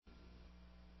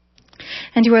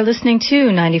And you are listening to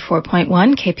 94.1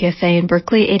 KPFA in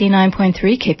Berkeley, 89.3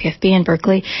 KPFB in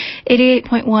Berkeley,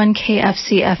 88.1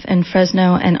 KFCF in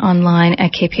Fresno, and online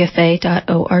at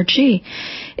kpfa.org.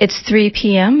 It's 3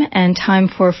 p.m. and time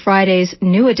for Friday's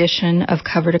new edition of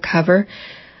Cover to Cover,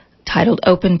 titled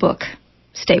Open Book.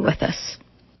 Stay with us.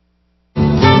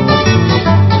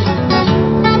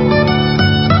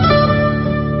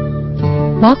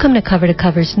 Welcome to Cover to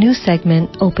Cover's new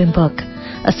segment, Open Book,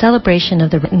 a celebration of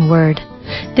the written word.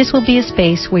 This will be a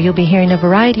space where you'll be hearing a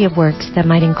variety of works that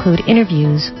might include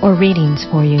interviews or readings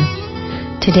for you.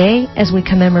 Today, as we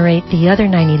commemorate the other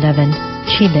 9/11,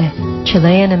 Chile,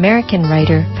 Chilean-American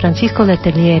writer Francisco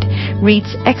Letelier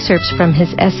reads excerpts from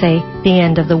his essay, The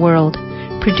End of the World,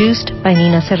 produced by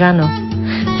Nina Serrano.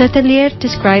 Letelier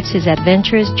describes his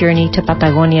adventurous journey to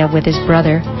Patagonia with his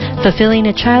brother, fulfilling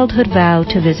a childhood vow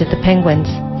to visit the penguins.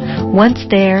 Once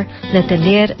there,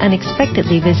 Letelier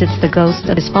unexpectedly visits the ghosts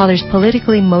of his father's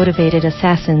politically motivated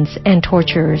assassins and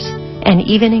torturers, and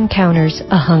even encounters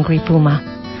a hungry puma.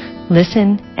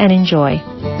 Listen and enjoy.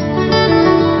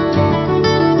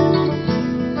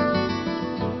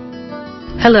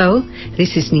 Hello,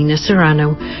 this is Nina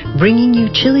Serrano, bringing you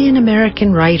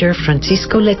Chilean-American writer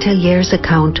Francisco Letelier's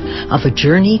account of a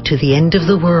journey to the end of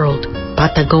the world,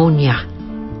 Patagonia.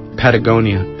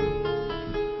 Patagonia.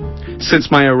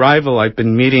 Since my arrival, I've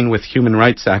been meeting with human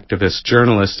rights activists,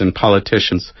 journalists, and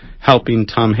politicians, helping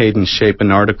Tom Hayden shape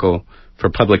an article for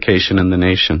publication in The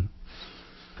Nation.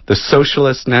 The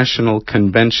Socialist National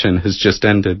Convention has just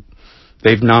ended.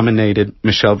 They've nominated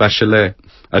Michelle Bachelet,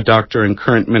 a doctor and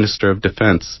current Minister of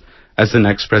Defense, as the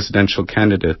next presidential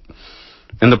candidate.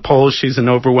 In the polls, she's an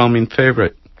overwhelming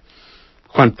favorite.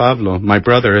 Juan Pablo, my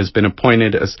brother, has been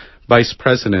appointed as vice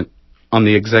president on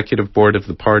the executive board of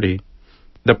the party.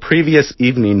 The previous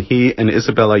evening, he and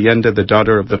Isabel Allende, the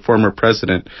daughter of the former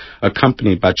president,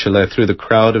 accompanied Bachelet through the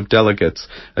crowd of delegates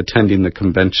attending the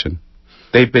convention.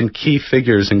 They've been key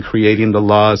figures in creating the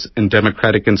laws and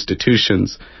democratic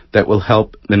institutions that will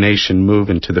help the nation move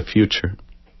into the future.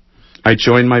 I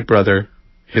joined my brother,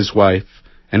 his wife,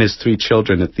 and his 3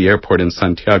 children at the airport in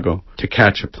Santiago to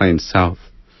catch a plane south.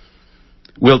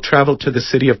 We'll travel to the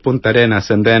city of Punta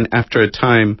Arenas and then, after a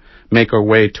time, make our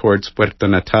way towards Puerto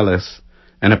Natales,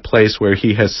 and a place where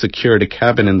he has secured a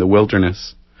cabin in the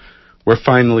wilderness. We're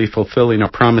finally fulfilling a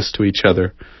promise to each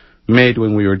other, made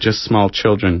when we were just small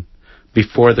children,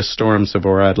 before the storms of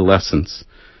our adolescence.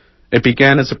 It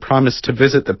began as a promise to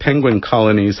visit the penguin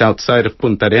colonies outside of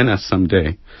Punta Arenas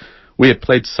someday. We had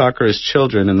played soccer as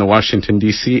children in the Washington,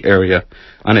 D.C. area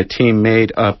on a team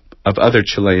made up of other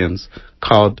Chileans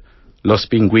called Los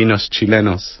Pingüinos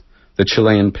Chilenos, the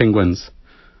Chilean Penguins.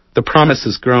 The promise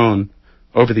has grown.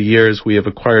 Over the years, we have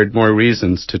acquired more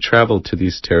reasons to travel to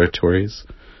these territories.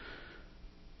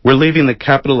 We're leaving the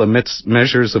capital amidst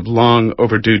measures of long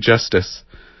overdue justice.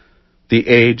 The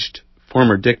aged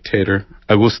former dictator,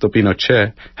 Augusto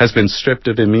Pinochet, has been stripped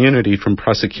of immunity from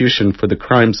prosecution for the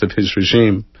crimes of his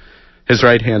regime. His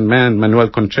right-hand man, Manuel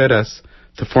Contreras,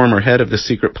 the former head of the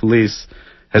secret police,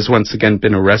 has once again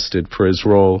been arrested for his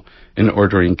role in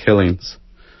ordering killings.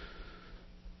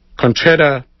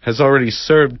 Contreras has already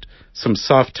served some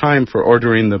soft time for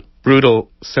ordering the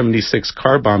brutal 76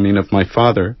 car bombing of my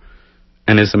father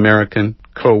and his American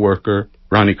co-worker,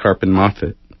 Ronnie Carpin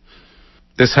Moffett.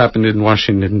 This happened in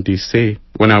Washington, D.C.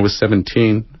 when I was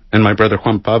 17 and my brother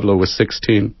Juan Pablo was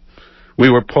 16. We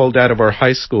were pulled out of our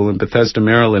high school in Bethesda,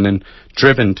 Maryland, and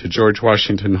driven to George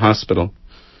Washington Hospital.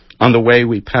 On the way,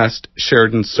 we passed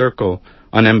Sheridan Circle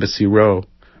on Embassy Row,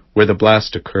 where the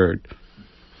blast occurred.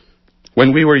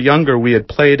 When we were younger, we had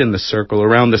played in the circle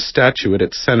around the statue at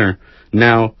its center.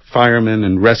 Now, firemen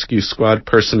and rescue squad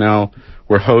personnel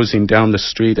were hosing down the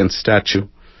street and statue.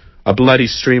 A bloody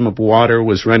stream of water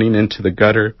was running into the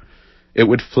gutter. It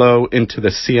would flow into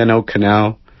the C&O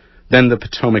Canal, then the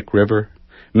Potomac River,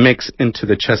 mix into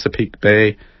the Chesapeake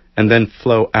Bay, and then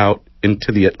flow out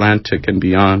into the Atlantic and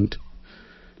beyond.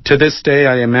 To this day,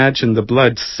 I imagine the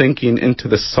blood sinking into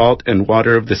the salt and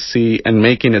water of the sea and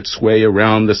making its way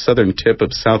around the southern tip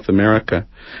of South America,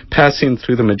 passing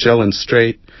through the Magellan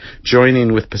Strait,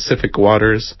 joining with Pacific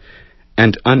waters,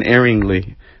 and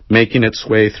unerringly making its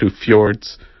way through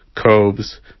fjords,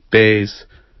 coves, bays,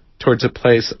 towards a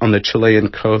place on the Chilean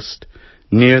coast,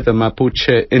 near the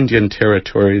Mapuche Indian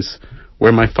territories,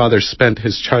 where my father spent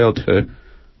his childhood.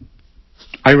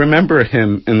 I remember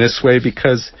him in this way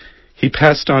because he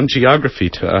passed on geography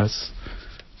to us,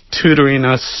 tutoring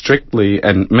us strictly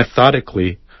and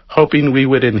methodically, hoping we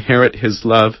would inherit his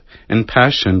love and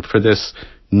passion for this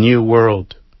new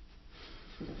world.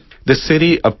 The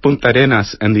city of Punta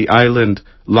Arenas and the island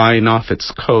lying off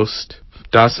its coast,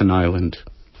 Dawson Island,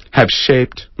 have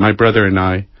shaped my brother and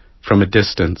I from a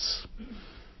distance.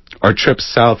 Our trip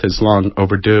south is long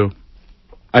overdue.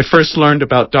 I first learned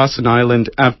about Dawson Island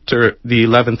after the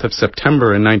 11th of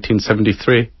September in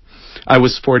 1973. I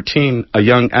was 14, a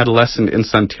young adolescent in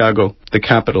Santiago, the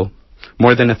capital,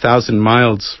 more than 1,000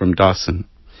 miles from Dawson.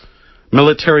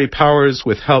 Military powers,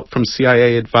 with help from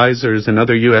CIA advisors and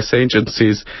other U.S.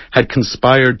 agencies, had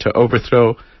conspired to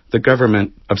overthrow the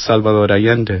government of Salvador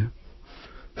Allende.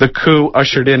 The coup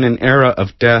ushered in an era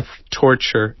of death,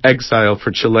 torture, exile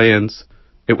for Chileans.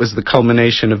 It was the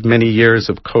culmination of many years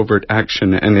of covert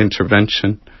action and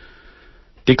intervention.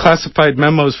 Declassified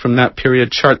memos from that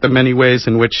period chart the many ways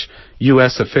in which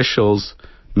U.S. officials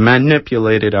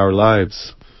manipulated our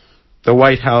lives. The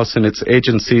White House and its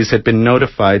agencies had been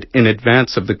notified in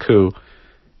advance of the coup,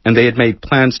 and they had made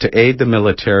plans to aid the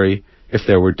military if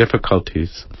there were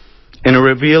difficulties. In a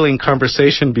revealing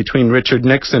conversation between Richard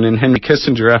Nixon and Henry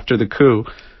Kissinger after the coup,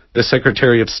 the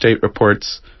Secretary of State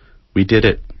reports, "We did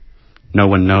it. No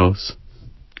one knows."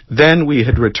 Then we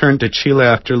had returned to Chile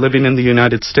after living in the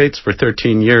United States for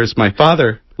 13 years. My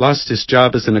father lost his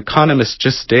job as an economist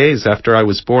just days after I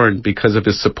was born because of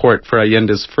his support for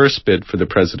Allende's first bid for the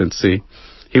presidency.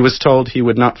 He was told he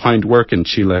would not find work in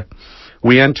Chile.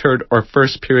 We entered our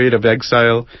first period of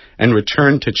exile and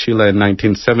returned to Chile in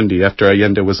 1970 after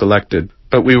Allende was elected.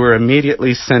 But we were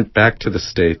immediately sent back to the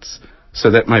States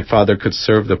so that my father could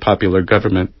serve the popular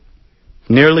government.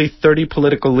 Nearly 30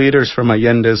 political leaders from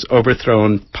Allende's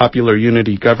overthrown Popular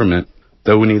Unity government,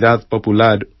 the Unidad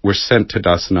Popular, were sent to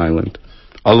Dawson Island,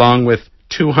 along with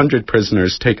 200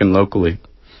 prisoners taken locally.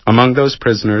 Among those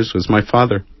prisoners was my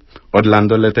father,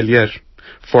 Orlando Letelier,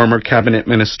 former cabinet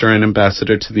minister and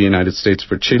ambassador to the United States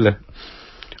for Chile.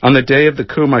 On the day of the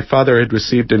coup, my father had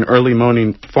received an early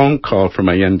morning phone call from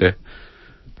Allende.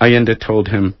 Allende told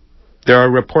him, "There are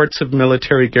reports of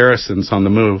military garrisons on the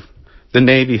move. The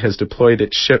Navy has deployed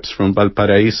its ships from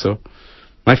Valparaiso."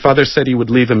 My father said he would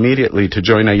leave immediately to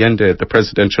join Allende at the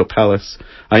presidential palace.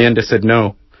 Allende said,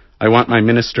 "No, I want my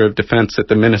Minister of Defense at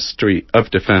the Ministry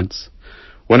of Defense."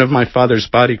 One of my father's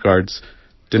bodyguards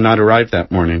did not arrive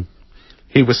that morning.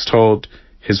 He was told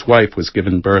his wife was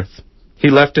given birth. He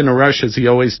left in a rush as he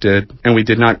always did, and we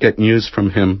did not get news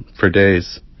from him for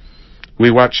days. We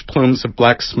watched plumes of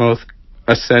black smoke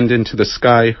ascend into the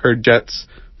sky, heard jets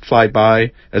fly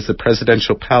by as the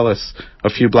presidential palace a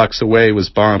few blocks away was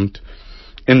bombed.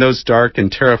 In those dark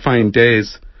and terrifying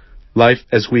days, life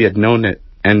as we had known it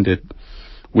ended.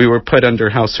 We were put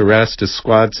under house arrest as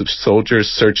squads of soldiers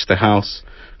searched the house.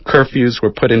 Curfews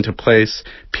were put into place.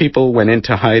 People went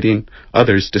into hiding.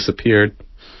 Others disappeared.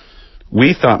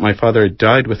 We thought my father had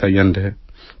died with Allende.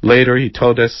 Later, he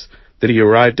told us that he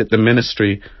arrived at the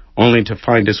ministry only to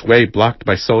find his way blocked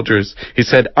by soldiers. He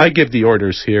said, "I give the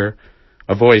orders here."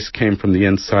 A voice came from the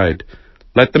inside.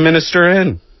 "Let the minister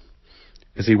in."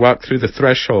 As he walked through the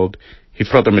threshold, he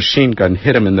felt a machine gun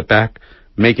hit him in the back,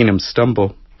 making him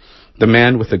stumble. The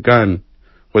man with the gun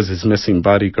was his missing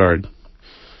bodyguard.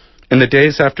 In the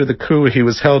days after the coup, he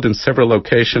was held in several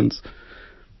locations.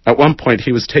 At one point,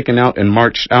 he was taken out and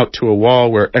marched out to a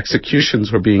wall where executions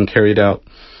were being carried out.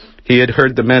 He had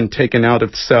heard the men taken out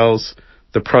of cells,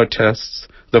 the protests,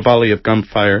 the volley of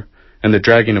gunfire, and the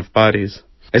dragging of bodies.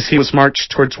 As he was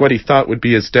marched towards what he thought would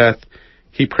be his death,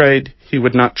 he prayed he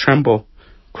would not tremble,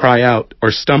 cry out,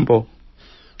 or stumble.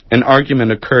 An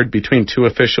argument occurred between two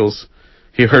officials.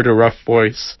 He heard a rough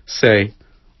voice say,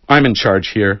 "I'm in charge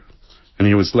here," and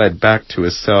he was led back to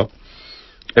his cell.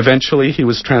 Eventually, he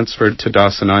was transferred to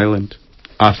Dawson Island,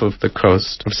 off of the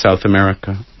coast of South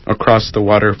America, across the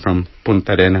water from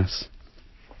Punta Arenas.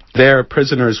 There,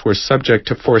 prisoners were subject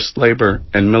to forced labor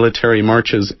and military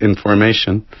marches in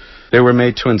formation. They were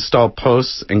made to install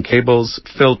posts and cables,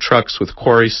 fill trucks with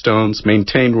quarry stones,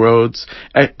 maintain roads,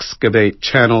 excavate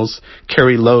channels,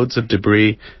 carry loads of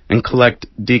debris, and collect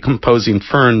decomposing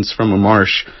ferns from a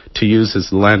marsh to use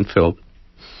as a landfill.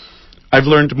 I've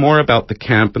learned more about the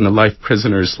camp and the life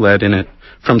prisoners led in it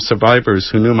from survivors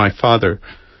who knew my father.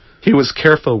 He was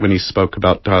careful when he spoke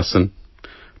about Dawson.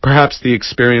 Perhaps the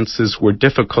experiences were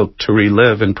difficult to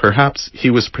relive, and perhaps he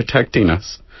was protecting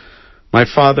us. My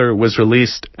father was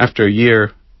released after a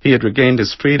year. He had regained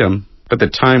his freedom, but the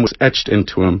time was etched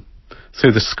into him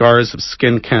through the scars of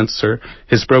skin cancer,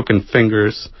 his broken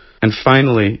fingers, and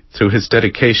finally through his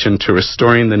dedication to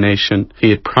restoring the nation he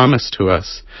had promised to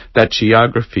us, that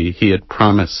geography he had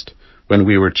promised when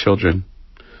we were children.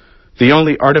 The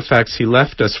only artifacts he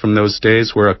left us from those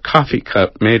days were a coffee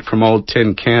cup made from old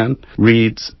tin can,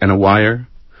 reeds, and a wire,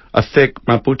 a thick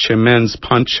Mapuche men's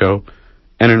poncho,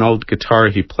 and an old guitar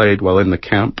he played while in the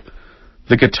camp.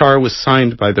 The guitar was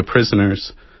signed by the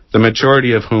prisoners, the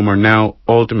majority of whom are now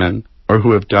old men or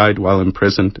who have died while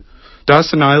imprisoned.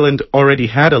 Dawson Island already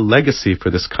had a legacy for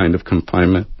this kind of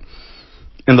confinement.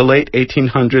 In the late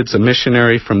 1800s, a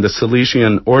missionary from the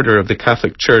Salesian Order of the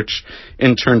Catholic Church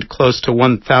interned close to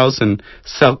 1,000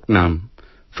 Selknam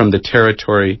from the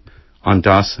territory on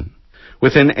Dawson.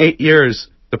 Within 8 years,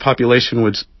 the population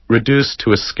was reduced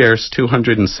to a scarce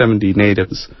 270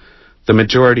 natives. The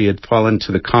majority had fallen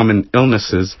to the common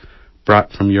illnesses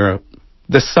brought from Europe.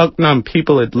 The Selknam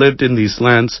people had lived in these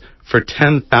lands for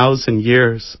 10,000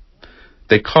 years.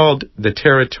 They called the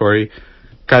territory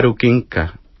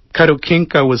Caruquinca.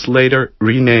 Caruquinca was later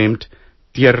renamed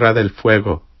Tierra del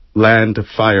Fuego, Land of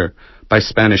Fire, by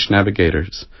Spanish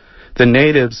navigators. The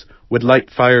natives would light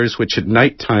fires which at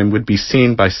night time would be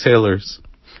seen by sailors.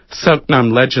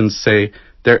 Selknam legends say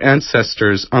their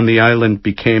ancestors on the island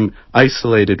became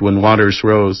isolated when waters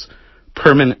rose,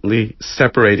 permanently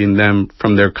separating them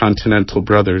from their continental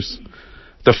brothers.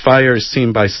 The fires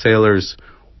seen by sailors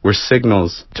were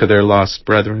signals to their lost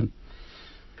brethren.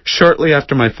 Shortly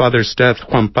after my father's death,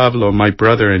 Juan Pablo, my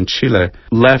brother in Chile,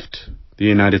 left the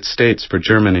United States for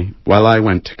Germany while I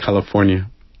went to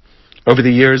California. Over the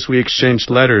years, we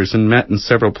exchanged letters and met in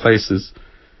several places.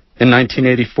 In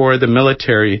 1984, the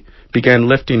military began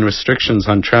lifting restrictions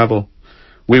on travel.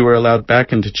 We were allowed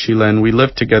back into Chile, and we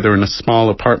lived together in a small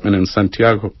apartment in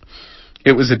Santiago.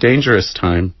 It was a dangerous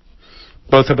time.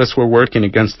 Both of us were working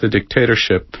against the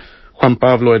dictatorship. Juan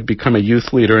Pablo had become a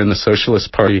youth leader in the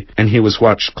Socialist Party, and he was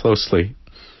watched closely.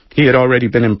 He had already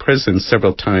been imprisoned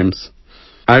several times.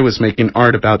 I was making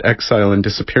art about exile and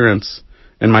disappearance,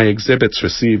 and my exhibits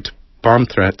received bomb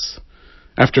threats.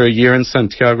 After a year in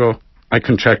Santiago, I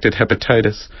contracted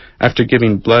hepatitis after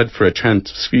giving blood for a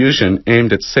transfusion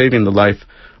aimed at saving the life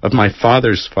of my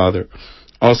father's father,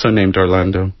 also named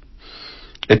Orlando.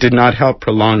 It did not help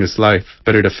prolong his life,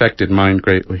 but it affected mine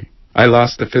greatly. I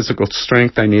lost the physical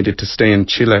strength I needed to stay in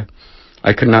Chile.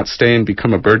 I could not stay and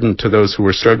become a burden to those who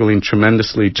were struggling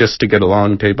tremendously just to get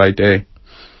along day by day.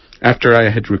 After I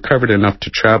had recovered enough to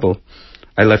travel,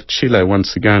 I left Chile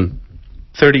once again.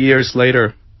 30 years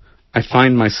later, I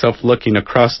find myself looking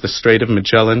across the Strait of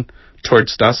Magellan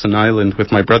towards Dawson Island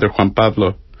with my brother Juan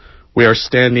Pablo. We are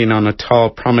standing on a tall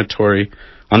promontory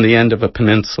on the end of a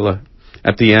peninsula,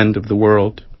 at the end of the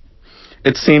world.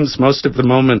 It seems most of the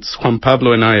moments Juan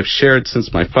Pablo and I have shared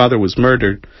since my father was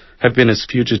murdered have been as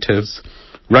fugitives,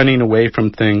 running away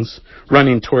from things,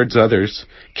 running towards others,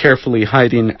 carefully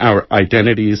hiding our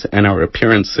identities and our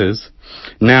appearances.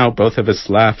 Now both of us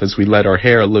laugh as we let our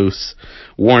hair loose,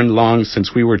 worn long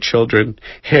since we were children,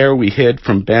 hair we hid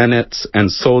from bayonets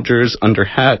and soldiers under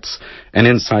hats and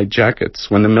inside jackets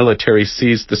when the military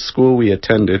seized the school we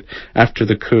attended after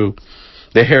the coup.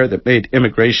 The hair that made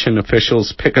immigration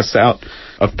officials pick us out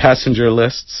of passenger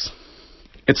lists.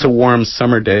 It's a warm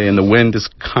summer day and the wind is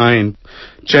kind,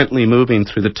 gently moving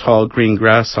through the tall green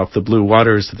grass off the blue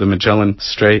waters of the Magellan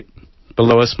Strait.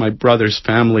 Below us, my brother's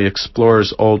family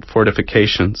explores old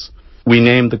fortifications. We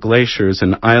name the glaciers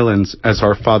and islands as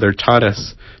our father taught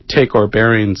us, take our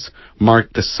bearings,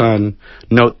 mark the sun,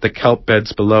 note the kelp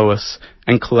beds below us,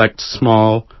 and collect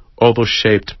small,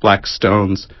 oval-shaped black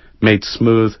stones made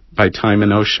smooth by time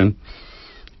and ocean.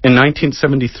 In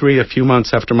 1973, a few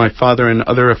months after my father and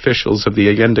other officials of the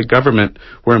Allende government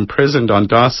were imprisoned on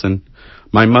Dawson,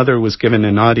 my mother was given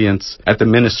an audience at the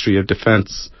Ministry of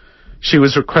Defense. She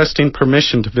was requesting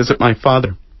permission to visit my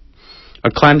father. A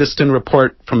clandestine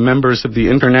report from members of the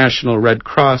International Red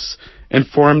Cross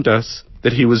informed us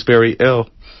that he was very ill.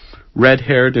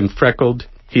 Red-haired and freckled,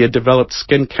 he had developed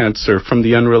skin cancer from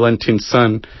the unrelenting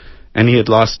sun, and he had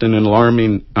lost an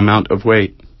alarming amount of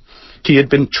weight. He had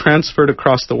been transferred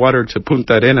across the water to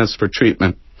Punta Arenas for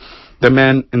treatment. The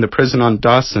men in the prison on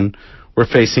Dawson were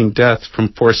facing death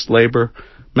from forced labor,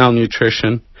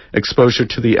 malnutrition, exposure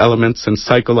to the elements, and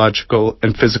psychological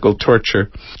and physical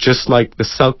torture. Just like the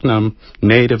Selknam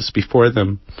natives before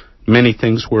them, many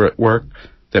things were at work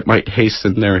that might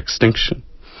hasten their extinction.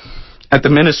 At the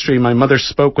ministry, my mother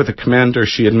spoke with a commander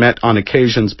she had met on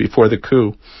occasions before the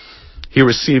coup. He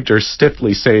received her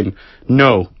stiffly, saying,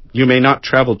 "No, you may not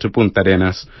travel to Punta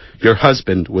Arenas. Your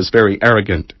husband was very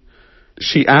arrogant."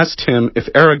 She asked him if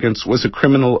arrogance was a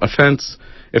criminal offense,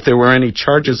 if there were any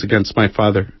charges against my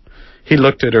father. He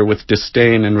looked at her with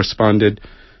disdain and responded,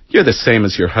 "You're the same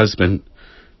as your husband."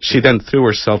 She then threw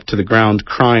herself to the ground,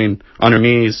 crying, on her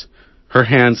knees, her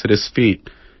hands at his feet.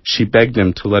 She begged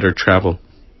him to let her travel.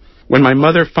 When my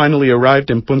mother finally arrived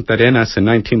in Punta Arenas in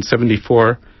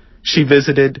 1974, she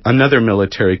visited another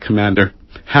military commander,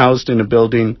 housed in a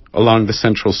building along the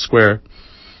central square.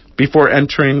 Before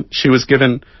entering, she was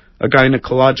given a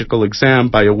gynecological exam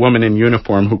by a woman in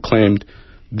uniform who claimed,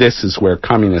 "This is where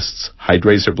communists hide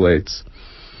razor blades."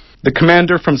 "The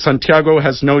commander from Santiago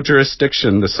has no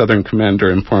jurisdiction," the Southern commander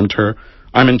informed her.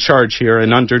 "I'm in charge here,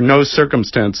 and under no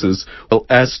circumstances will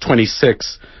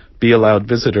S-26 be allowed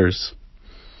visitors."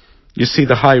 You see,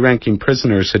 the high-ranking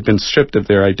prisoners had been stripped of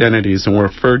their identities and were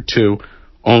referred to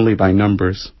only by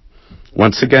numbers.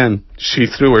 Once again, she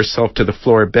threw herself to the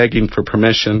floor begging for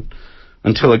permission,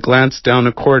 until a glance down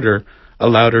a corridor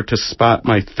allowed her to spot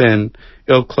my thin,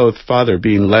 ill-clothed father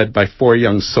being led by 4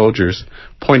 young soldiers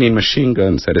pointing machine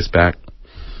guns at his back.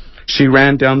 She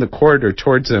ran down the corridor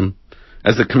towards him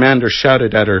as the commander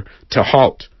shouted at her to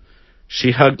halt.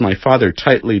 She hugged my father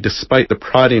tightly despite the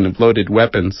prodding of loaded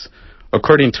weapons.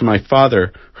 According to my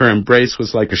father, her embrace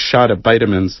was like a shot of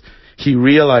vitamins. He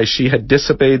realized she had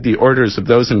disobeyed the orders of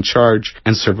those in charge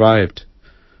and survived.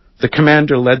 The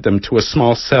commander led them to a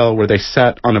small cell where they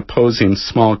sat on opposing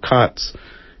small cots.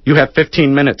 "You have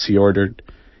 15 minutes, he ordered.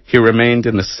 He remained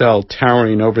in the cell,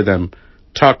 towering over them.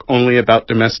 "Talk only about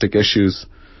domestic issues."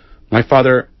 My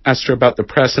father asked her about the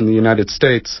press in the United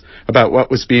States, about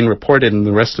what was being reported in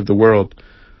the rest of the world.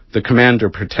 The commander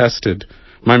protested.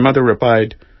 My mother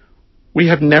replied, "We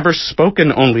have never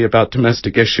spoken only about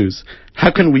domestic issues. How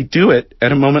can we do it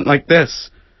at a moment like this?"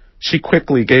 She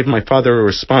quickly gave my father a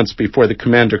response before the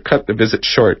commander cut the visit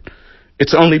short.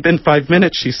 "It's only been 5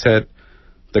 minutes, she said.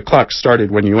 "The clock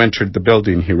started when you entered the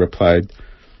building," he replied.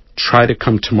 "Try to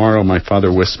come tomorrow," my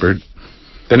father whispered.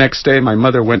 The next day, my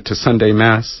mother went to Sunday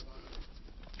Mass.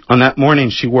 On that morning,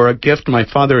 she wore a gift my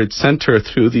father had sent her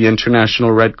through the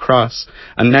International Red Cross,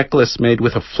 a necklace made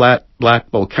with a flat, black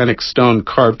volcanic stone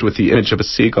carved with the image of a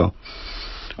seagull.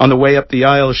 On the way up the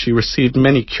aisle, she received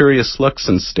many curious looks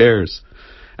and stares.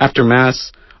 After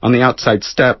Mass, on the outside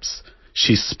steps,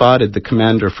 she spotted the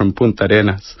commander from Punta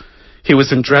Arenas. He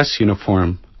was in dress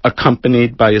uniform,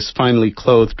 accompanied by his finely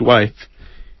clothed wife.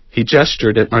 He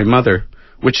gestured at my mother,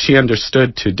 which she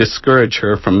understood to discourage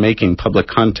her from making public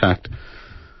contact.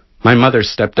 My mother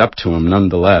stepped up to him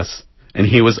nonetheless, and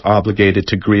he was obligated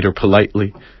to greet her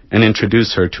politely and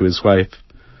introduce her to his wife.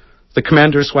 The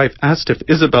commander's wife asked if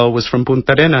Isabel was from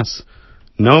Punta Arenas.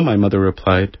 "No," my mother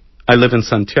replied. "I live in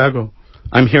Santiago.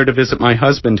 I'm here to visit my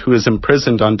husband who is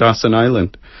imprisoned on Dawson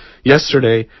Island.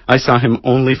 Yesterday, I saw him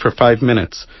only for 5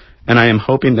 minutes, and I am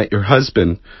hoping that your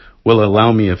husband will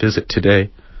allow me a visit today."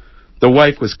 The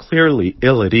wife was clearly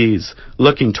ill at ease,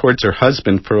 looking towards her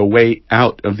husband for a way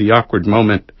out of the awkward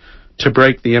moment. To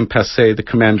break the impasse, the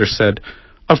commander said,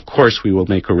 "Of course we will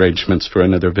make arrangements for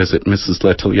another visit, Mrs.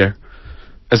 Letelier."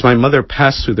 As my mother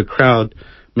passed through the crowd,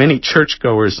 many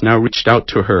churchgoers now reached out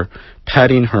to her,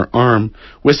 patting her arm,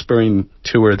 whispering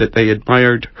to her that they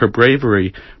admired her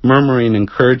bravery, murmuring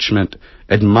encouragement,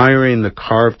 admiring the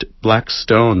carved black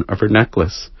stone of her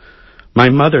necklace. My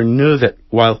mother knew that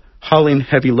while hauling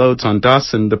heavy loads on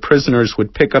Dawson, the prisoners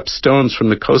would pick up stones from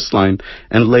the coastline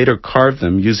and later carve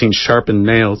them using sharpened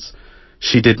nails.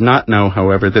 She did not know,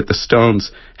 however, that the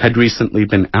stones had recently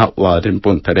been outlawed in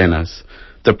Punta Arenas,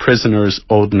 the prisoners'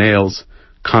 old nails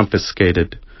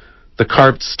confiscated. The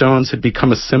carved stones had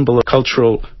become a symbol of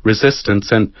cultural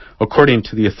resistance and, according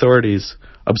to the authorities,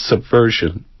 of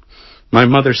subversion. My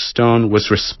mother's stone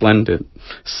was resplendent,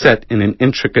 set in an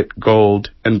intricate gold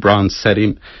and bronze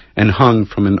setting, and hung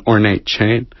from an ornate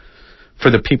chain. For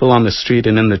the people on the street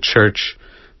and in the church,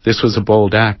 this was a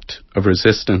bold act of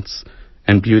resistance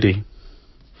and beauty.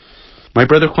 My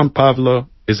brother Juan Pablo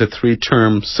is a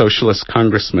 3-term socialist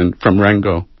congressman from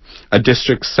Rengo, a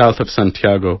district south of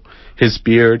Santiago. His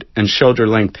beard and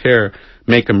shoulder-length hair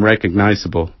make him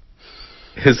recognizable.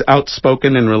 His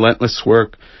outspoken and relentless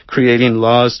work, creating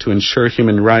laws to ensure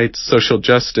human rights, social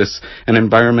justice, and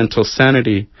environmental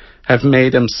sanity, have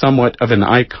made him somewhat of an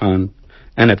icon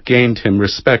and have gained him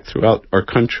respect throughout our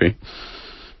country.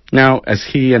 Now, as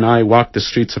he and I walk the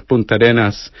streets of Punta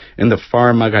Arenas in the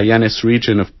far Magallanes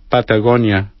region of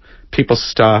Patagonia, people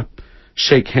stop,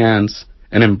 shake hands,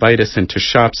 and invite us into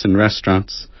shops and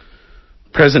restaurants.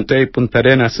 Present-day Punta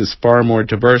Arenas is far more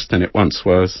diverse than it once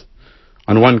was.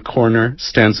 On one corner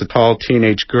stands a tall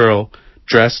teenage girl,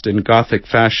 dressed in Gothic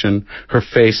fashion, her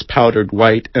face powdered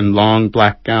white and long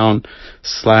black gown,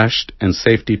 slashed and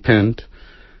safety pinned.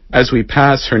 As we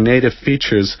pass, her native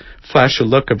features flash a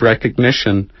look of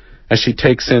recognition as she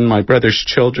takes in my brother's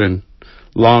children,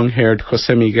 long-haired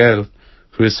Jose Miguel,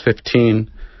 who is 15,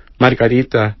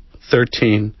 Margarita,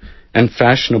 13, and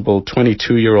fashionable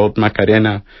 22-year-old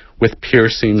Macarena, with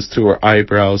piercings through her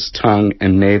eyebrows, tongue,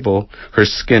 and navel, her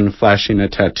skin flashing a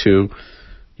tattoo.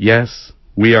 Yes,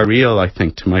 we are real, I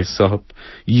think to myself.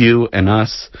 You and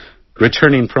us.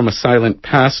 Returning from a silent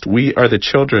past, we are the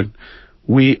children.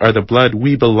 We are the blood.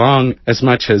 We belong as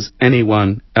much as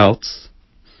anyone else.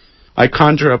 I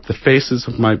conjure up the faces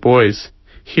of my boys,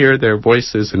 hear their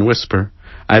voices and whisper,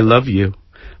 I love you,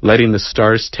 letting the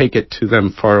stars take it to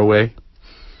them far away.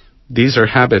 These are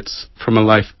habits from a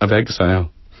life of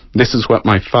exile. This is what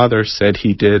my father said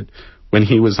he did when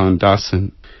he was on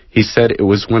Dawson. He said it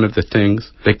was one of the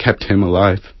things that kept him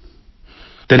alive.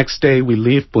 The next day we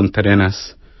leave Punta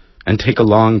Arenas and take a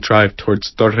long drive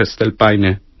towards Torres del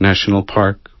Paine National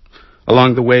Park.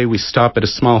 Along the way we stop at a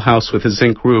small house with a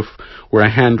zinc roof where a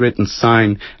handwritten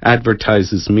sign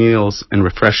advertises meals and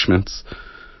refreshments.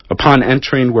 Upon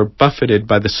entering we're buffeted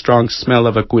by the strong smell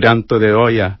of a curanto de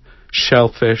olla,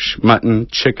 shellfish, mutton,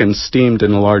 chicken steamed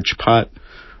in a large pot.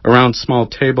 Around small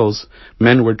tables,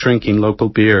 men were drinking local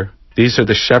beer. These are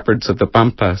the shepherds of the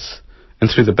Pampas, and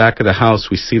through the back of the house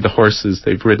we see the horses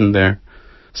they've ridden there.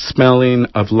 Smelling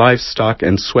of livestock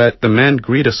and sweat, the men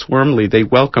greet us warmly. They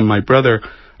welcome my brother,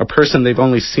 a person they've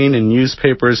only seen in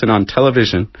newspapers and on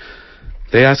television.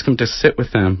 They ask him to sit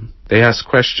with them. They ask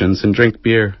questions and drink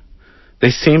beer. They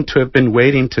seem to have been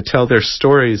waiting to tell their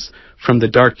stories from the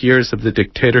dark years of the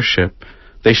dictatorship.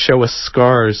 They show us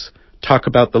scars, talk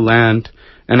about the land,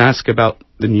 and ask about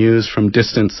the news from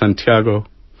distant Santiago.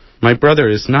 My brother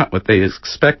is not what they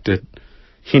expected.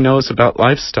 He knows about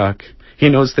livestock. He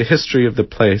knows the history of the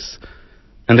place.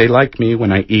 And they like me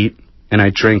when I eat and I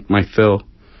drink my fill.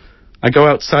 I go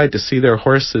outside to see their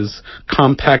horses,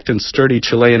 compact and sturdy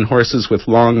Chilean horses with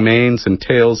long manes and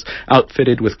tails,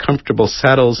 outfitted with comfortable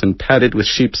saddles and padded with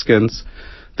sheepskins.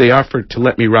 They offered to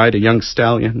let me ride a young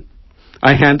stallion.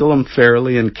 I handle them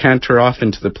fairly and canter off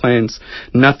into the plains,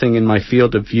 nothing in my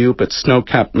field of view but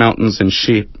snow-capped mountains and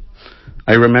sheep.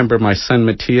 I remember my son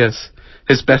Matias.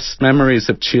 His best memories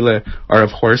of Chile are of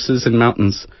horses and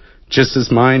mountains, just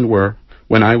as mine were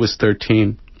when I was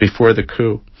 13, before the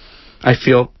coup. I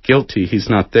feel guilty he's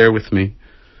not there with me.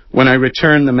 When I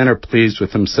return, the men are pleased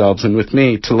with themselves and with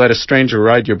me. To let a stranger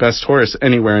ride your best horse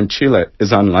anywhere in Chile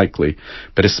is unlikely,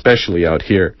 but especially out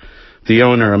here. The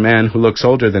owner, a man who looks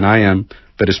older than I am,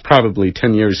 but is probably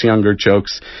 10 years younger,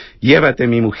 jokes, Llévate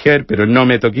mi mujer, pero no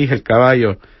me toques el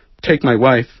caballo. Take my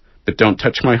wife, but don't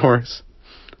touch my horse.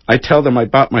 I tell them I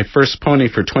bought my first pony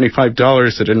for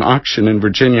 $25 at an auction in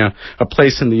Virginia, a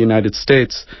place in the United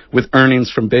States, with earnings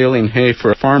from baling hay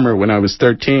for a farmer when I was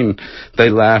 13. They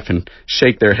laugh and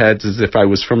shake their heads as if I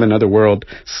was from another world,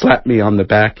 slap me on the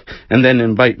back, and then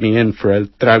invite me in for el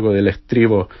trago del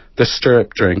estribo, the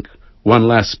stirrup drink, one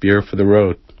last beer for the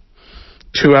road.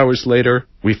 2 hours later,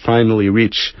 we finally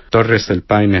reach Torres del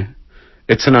Paine.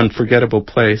 It's an unforgettable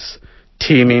place,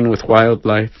 teeming with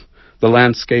wildlife. The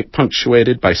landscape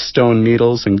punctuated by stone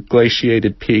needles and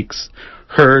glaciated peaks.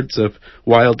 Herds of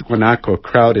wild guanaco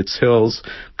crowd its hills.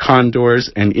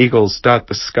 Condors and eagles dot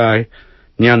the sky.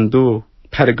 Ñandú,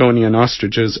 Patagonian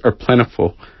ostriches, are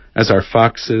plentiful, as are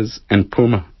foxes and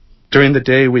puma. During the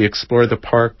day we explore the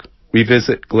park. We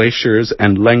visit glaciers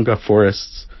and lenga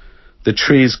forests. The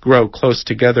trees grow close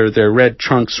together, their red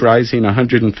trunks rising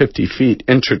 150 feet,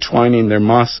 intertwining their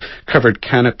moss-covered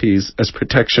canopies as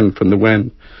protection from the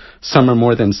wind. Some are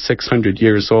more than 600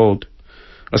 years old.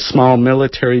 A small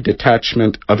military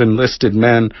detachment of enlisted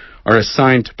men are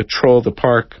assigned to patrol the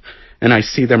park, and I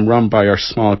see them run by our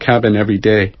small cabin every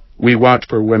day. We watch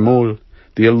for huemul,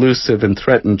 the elusive and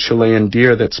threatened Chilean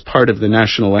deer that's part of the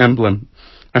national emblem.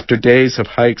 After days of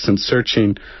hikes and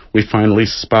searching, we finally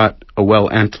spot a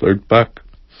well-antlered buck.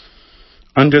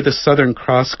 Under the Southern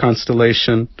Cross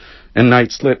constellation, and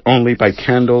nights lit only by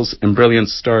candles and brilliant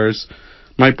stars,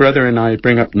 my brother and I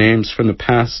bring up names from the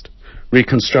past,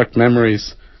 reconstruct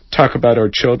memories, talk about our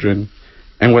children,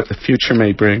 and what the future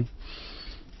may bring.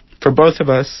 For both of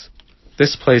us,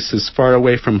 this place is far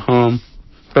away from home,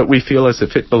 but we feel as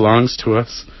if it belongs to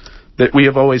us, that we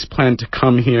have always planned to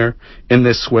come here in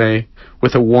this way,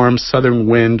 with a warm southern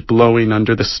wind blowing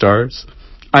under the stars.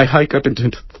 I hike up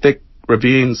into thick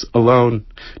ravines alone,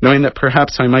 knowing that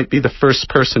perhaps I might be the first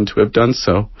person to have done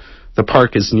so. The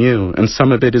park is new, and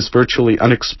some of it is virtually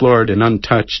unexplored and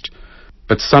untouched,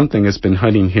 but something has been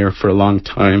hiding here for a long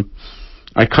time.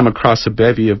 I come across a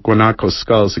bevy of guanaco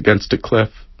skulls against a cliff.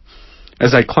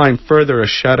 As I climb further, a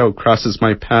shadow crosses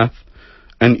my path.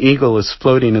 An eagle is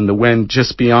floating in the wind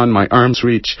just beyond my arm's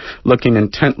reach, looking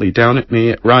intently down at me.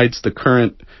 It rides the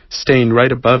current, staying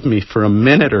right above me for a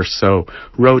minute or so,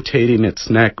 rotating its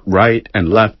neck right and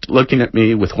left, looking at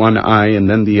me with one eye and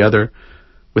then the other.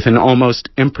 With an almost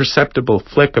imperceptible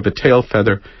flick of a tail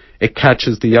feather, it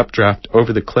catches the updraft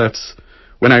over the cliffs.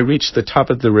 When I reach the top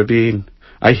of the ravine,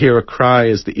 I hear a cry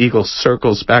as the eagle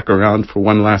circles back around for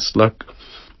one last look.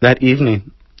 That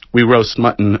evening, We roast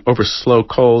mutton over slow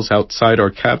coals outside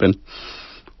our cabin.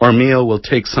 Our meal will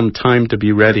take some time to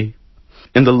be ready.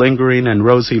 In the lingering and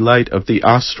rosy light of the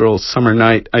austral summer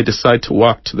night, I decide to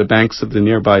walk to the banks of the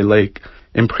nearby lake.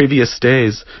 In previous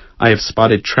days, I have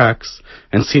spotted tracks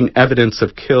and seen evidence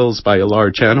of kills by a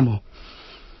large animal.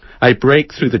 I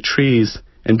break through the trees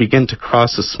and begin to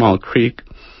cross a small creek.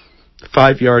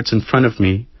 5 yards in front of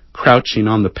me, crouching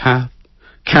on the path,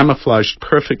 camouflaged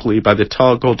perfectly by the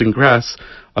tall golden grass,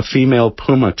 a female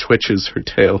puma twitches her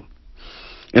tail.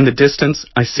 In the distance,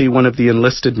 I see one of the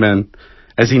enlisted men.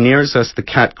 As he nears us, the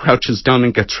cat crouches down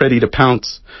and gets ready to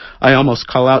pounce. I almost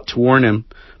call out to warn him,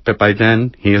 but by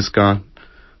then he is gone.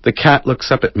 The cat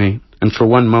looks up at me, and for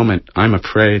one moment, I'm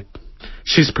afraid.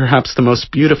 She's perhaps the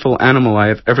most beautiful animal I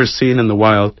have ever seen in the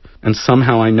wild, and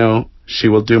somehow I know she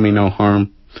will do me no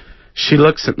harm. She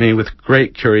looks at me with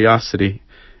great curiosity,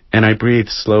 and I breathe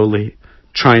slowly,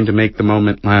 trying to make the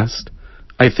moment last.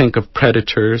 I think of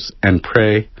predators and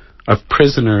prey, of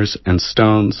prisoners and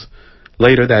stones.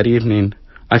 Later that evening,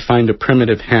 I find a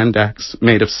primitive hand axe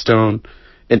made of stone.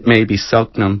 It may be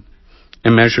selknam,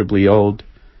 immeasurably old.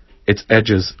 Its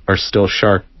edges are still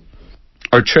sharp.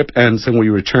 Our trip ends and we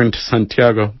return to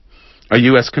Santiago. A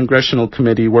U.S. congressional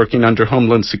committee working under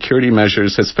Homeland Security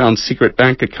measures has found secret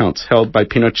bank accounts held by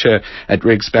Pinochet at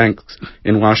Riggs Bank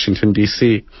in Washington,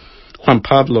 D.C. Juan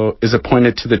Pablo is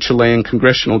appointed to the Chilean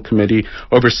Congressional Committee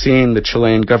overseeing the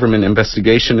Chilean government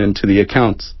investigation into the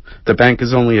accounts. The bank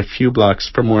is only a few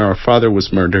blocks from where our father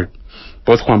was murdered.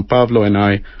 Both Juan Pablo and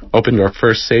I opened our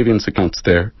first savings accounts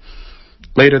there.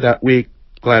 Later that week,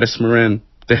 Gladys Marin,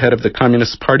 the head of the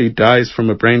Communist Party, dies from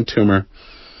a brain tumor.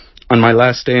 On my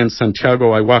last day in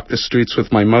Santiago, I walk the streets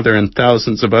with my mother and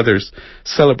thousands of others,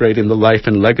 celebrating the life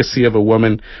and legacy of a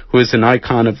woman who is an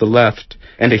icon of the left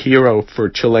and a hero for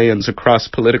Chileans across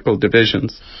political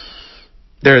divisions.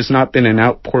 There has not been an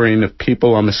outpouring of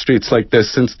people on the streets like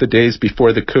this since the days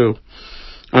before the coup.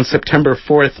 On September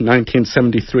 4th,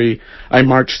 1973, I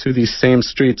marched through these same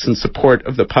streets in support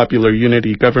of the Popular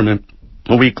Unity government.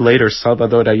 A week later,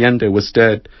 Salvador Allende was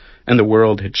dead, and the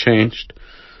world had changed.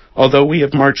 Although we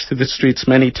have marched through the streets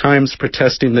many times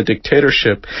protesting the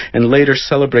dictatorship and later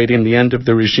celebrating the end of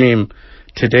the regime,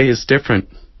 today is different.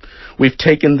 We've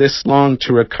taken this long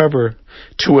to recover,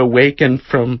 to awaken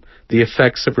from the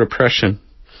effects of repression.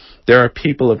 There are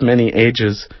people of many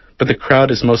ages, but the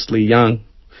crowd is mostly young.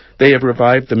 They have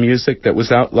revived the music that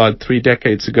was outlawed 3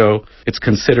 decades ago. It's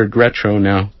considered retro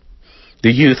now.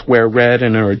 The youth wear red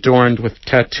and are adorned with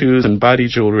tattoos and body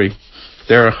jewelry.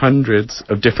 There are hundreds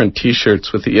of different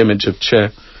T-shirts with the image of Che.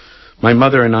 My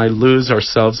mother and I lose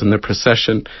ourselves in the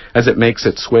procession as it makes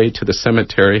its way to the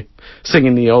cemetery,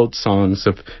 singing the old songs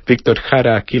of Víctor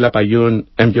Jara, Quilapayún,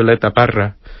 and Violeta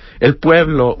Parra. El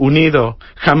pueblo unido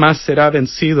jamás será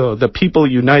vencido. The people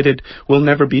united will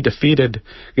never be defeated.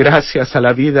 Gracias a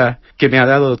la vida que me ha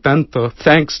dado tanto.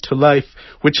 Thanks to life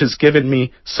which has given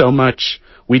me so much.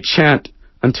 We chant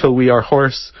until we are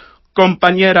hoarse.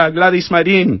 Compañera Gladys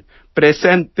Marín,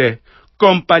 presente.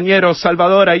 Compañero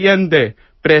Salvador Allende,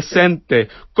 presente.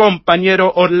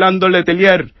 Compañero Orlando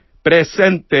Letelier,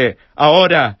 presente.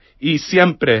 Ahora y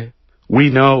siempre. We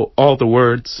know all the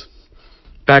words.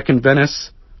 Back in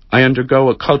Venice, I undergo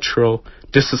a cultural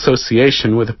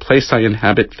disassociation with the place I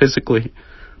inhabit physically.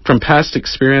 From past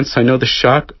experience, I know the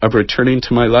shock of returning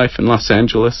to my life in Los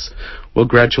Angeles will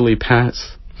gradually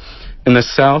pass. In the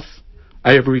South,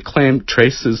 I have reclaimed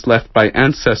traces left by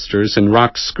ancestors in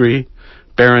Rock Scree,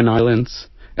 barren islands,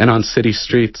 and on city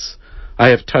streets. I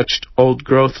have touched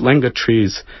old-growth lenga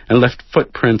trees and left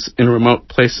footprints in remote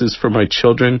places for my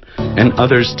children and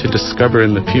others to discover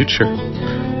in the future.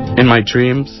 In my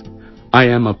dreams, I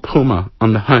am a puma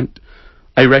on the hunt.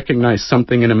 I recognize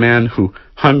something in a man who,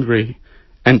 hungry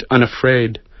and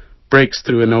unafraid, breaks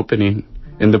through an opening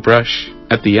in the brush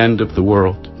at the end of the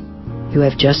world. You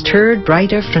have just heard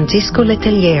writer Francisco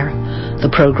Letelier. The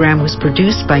program was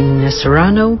produced by Nina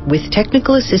Serrano with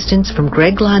technical assistance from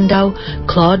Greg Landau,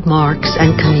 Claude Marks,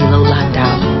 and Camilo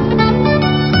Landau.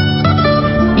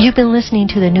 You've been listening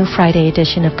to the new Friday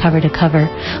edition of Cover to Cover,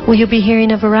 where you'll be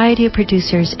hearing a variety of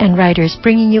producers and writers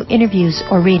bringing you interviews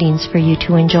or readings for you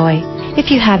to enjoy.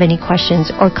 If you have any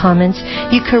questions or comments,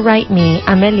 you could write me,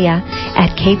 Amelia,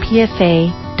 at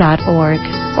kpfa.org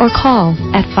or call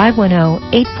at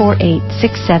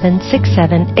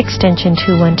 510-848-6767, extension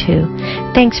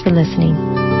 212. Thanks for listening.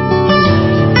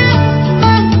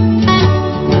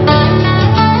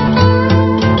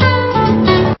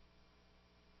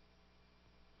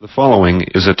 The following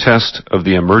is a test of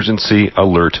the emergency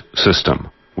alert system.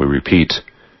 We repeat,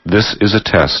 this is a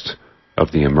test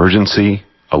of the emergency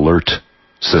alert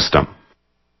system.